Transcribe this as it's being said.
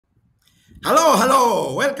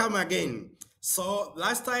Hello, welcome again. So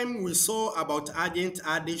last time we saw about agent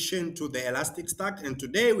addition to the Elastic Stack, and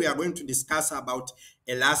today we are going to discuss about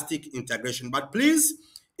Elastic integration. But please,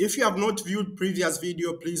 if you have not viewed previous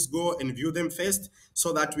video, please go and view them first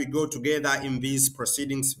so that we go together in these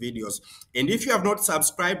proceedings videos. And if you have not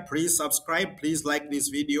subscribed, please subscribe. Please like this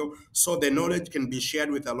video so the knowledge can be shared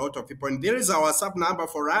with a lot of people. And there is our WhatsApp number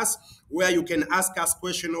for us where you can ask us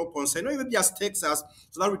question or concern, or even just text us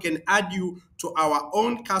so that we can add you to our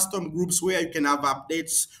own custom groups where you can have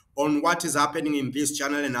updates on what is happening in this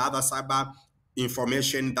channel and other cyber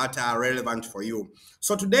information that are relevant for you.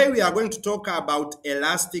 So today we are going to talk about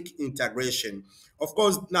Elastic integration. Of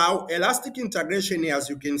course, now Elastic integration, as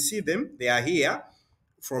you can see them, they are here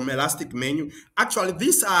from Elastic menu. Actually,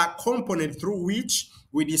 these are components through which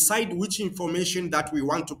we decide which information that we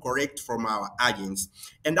want to correct from our agents.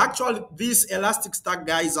 And actually, these Elastic Stack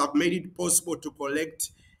guys have made it possible to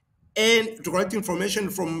collect information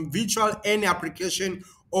from virtual any application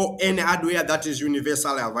or any hardware that is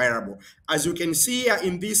universally available. As you can see here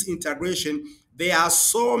in this integration, there are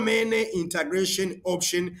so many integration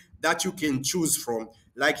options that you can choose from.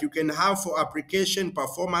 Like you can have for application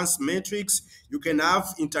performance metrics, you can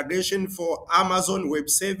have integration for Amazon Web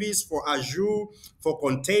Service, for Azure, for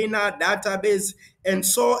container, database, and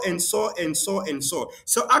so and so and so and so.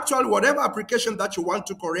 So actually, whatever application that you want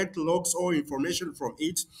to correct logs or information from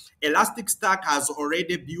it, Elastic Stack has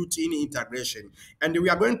already built-in integration. And we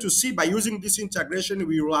are going to see by using this integration,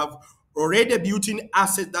 we will have already built-in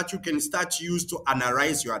assets that you can start to use to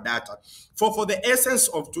analyze your data. For the essence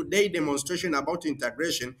of today's demonstration about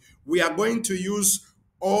integration, we are going to use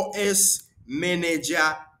OS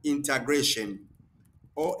Manager integration.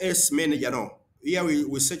 OS Manager, no. Here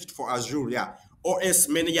we searched for Azure, yeah. OS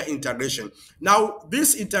Manager integration. Now,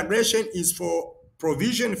 this integration is for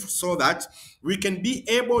provision so that we can be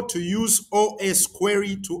able to use OS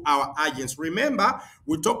query to our agents. Remember,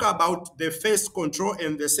 we talk about the first control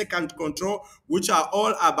and the second control, which are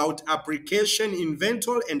all about application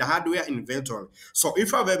inventory and hardware inventory. So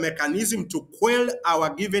if you have a mechanism to query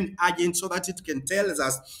our given agent so that it can tell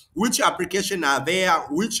us which application are there,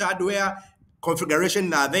 which hardware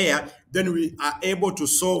configuration are there, then we are able to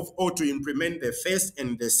solve or to implement the first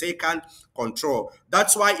and the second control.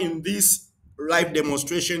 That's why in this live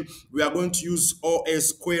demonstration, we are going to use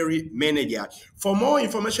OS Query Manager. For more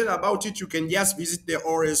information about it, you can just visit the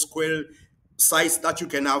OS Query sites that you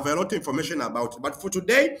can have a lot of information about. But for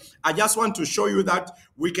today, I just want to show you that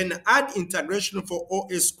we can add integration for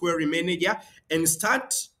OS Query Manager and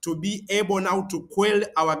start to be able now to query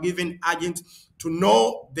our given agent, to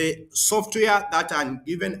know the software that are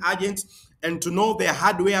given agent, and to know the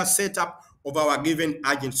hardware setup of our given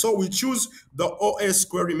agent. So we choose the OS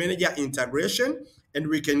Query Manager integration, and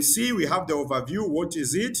we can see we have the overview, what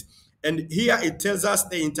is it? And here it tells us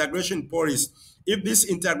the integration policy. If this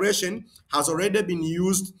integration has already been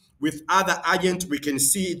used with other agents, we can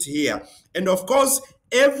see it here. And of course,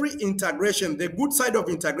 every integration, the good side of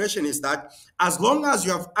integration is that as long as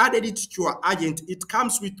you have added it to your agent, it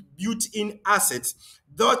comes with built-in assets.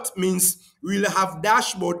 That means we'll have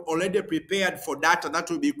dashboard already prepared for data that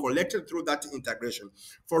will be collected through that integration.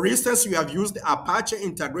 For instance, you have used Apache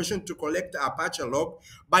integration to collect the Apache log.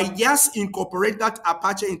 By just incorporate that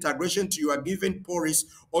Apache integration to your given policy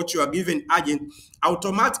or to your given agent,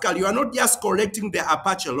 automatically you are not just collecting the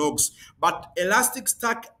Apache logs, but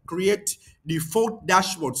Elasticstack create default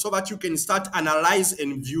dashboard so that you can start analyze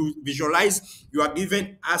and visualize your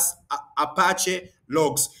given as Apache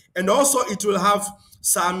logs. And also it will have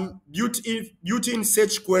some built-in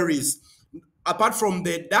search queries. Apart from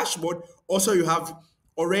the dashboard, also you have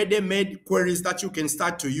already made queries that you can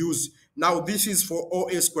start to use. Now this is for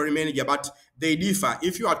OS Query Manager, but they differ.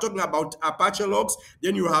 If you are talking about Apache logs,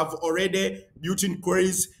 then you have already built-in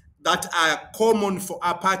queries that are common for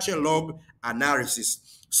Apache log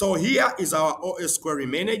analysis. So here is our OS Query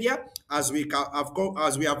Manager as we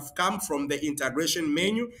have come from the integration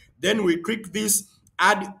menu. Then we click this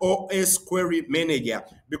Add OS Query Manager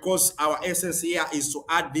because our essence here is to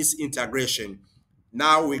add this integration.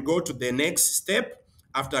 Now we go to the next step.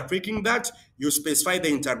 After clicking that, you specify the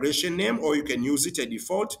integration name, or you can use it a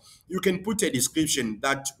default. You can put a description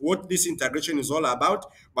that what this integration is all about,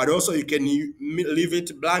 but also you can leave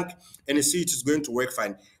it blank and see it is going to work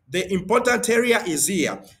fine. The important area is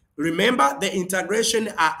here. Remember, the integration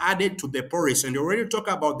are added to the policy, and you already talked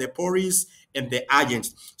about the policy and the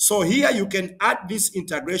agents. So here you can add this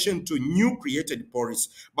integration to new created policy.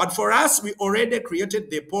 But for us, we already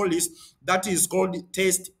created the policy that is called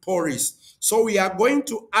test policy. So we are going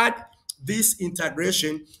to add this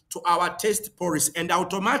integration to our test policy, and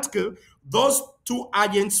automatically those two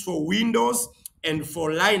agents for Windows and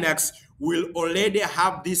for Linux will already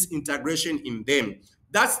have this integration in them.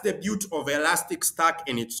 That's the beauty of Elastic Stack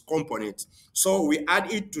and its components. So we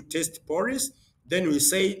add it to test Poris, then we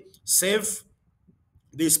say save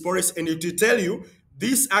this Poris, and it will tell you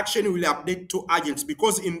this action will update to agents,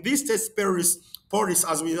 because in this test Poris,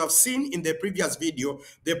 as we have seen in the previous video,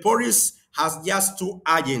 the Poris has just two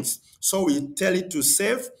agents. So we tell it to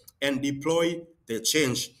save and deploy the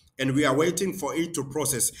change, and we are waiting for it to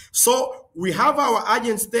process. So we have our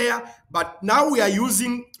agents there, but now we are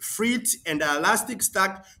using Fleet and Elastic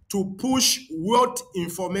Stack to push what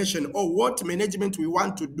information or what management we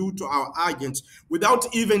want to do to our agents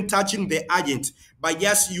without even touching the agent, by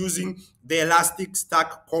just using the Elastic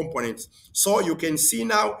Stack components. So you can see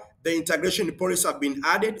now the integration policies have been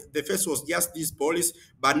added. The first was just this policy,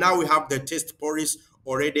 but now we have the test policy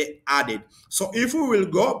already added. So if we will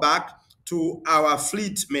go back to our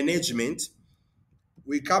fleet management,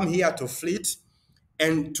 we come here to fleet,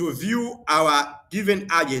 and to view our given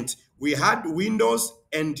agent, we had Windows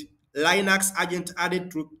and Linux agent added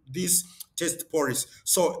to this test policy.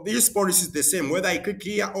 So this policy is the same whether I click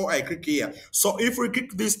here or I click here. So if we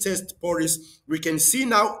click this test policy, we can see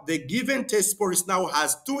now the given test policy now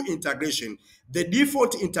has two integration. The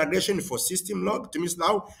default integration for system log, it means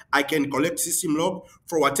now I can collect system log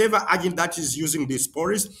for whatever agent that is using this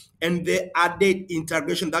policy, and the added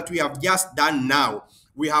integration that we have just done now,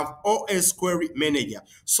 we have OS Query Manager.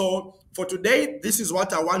 So for today, this is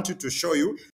what I wanted to show you.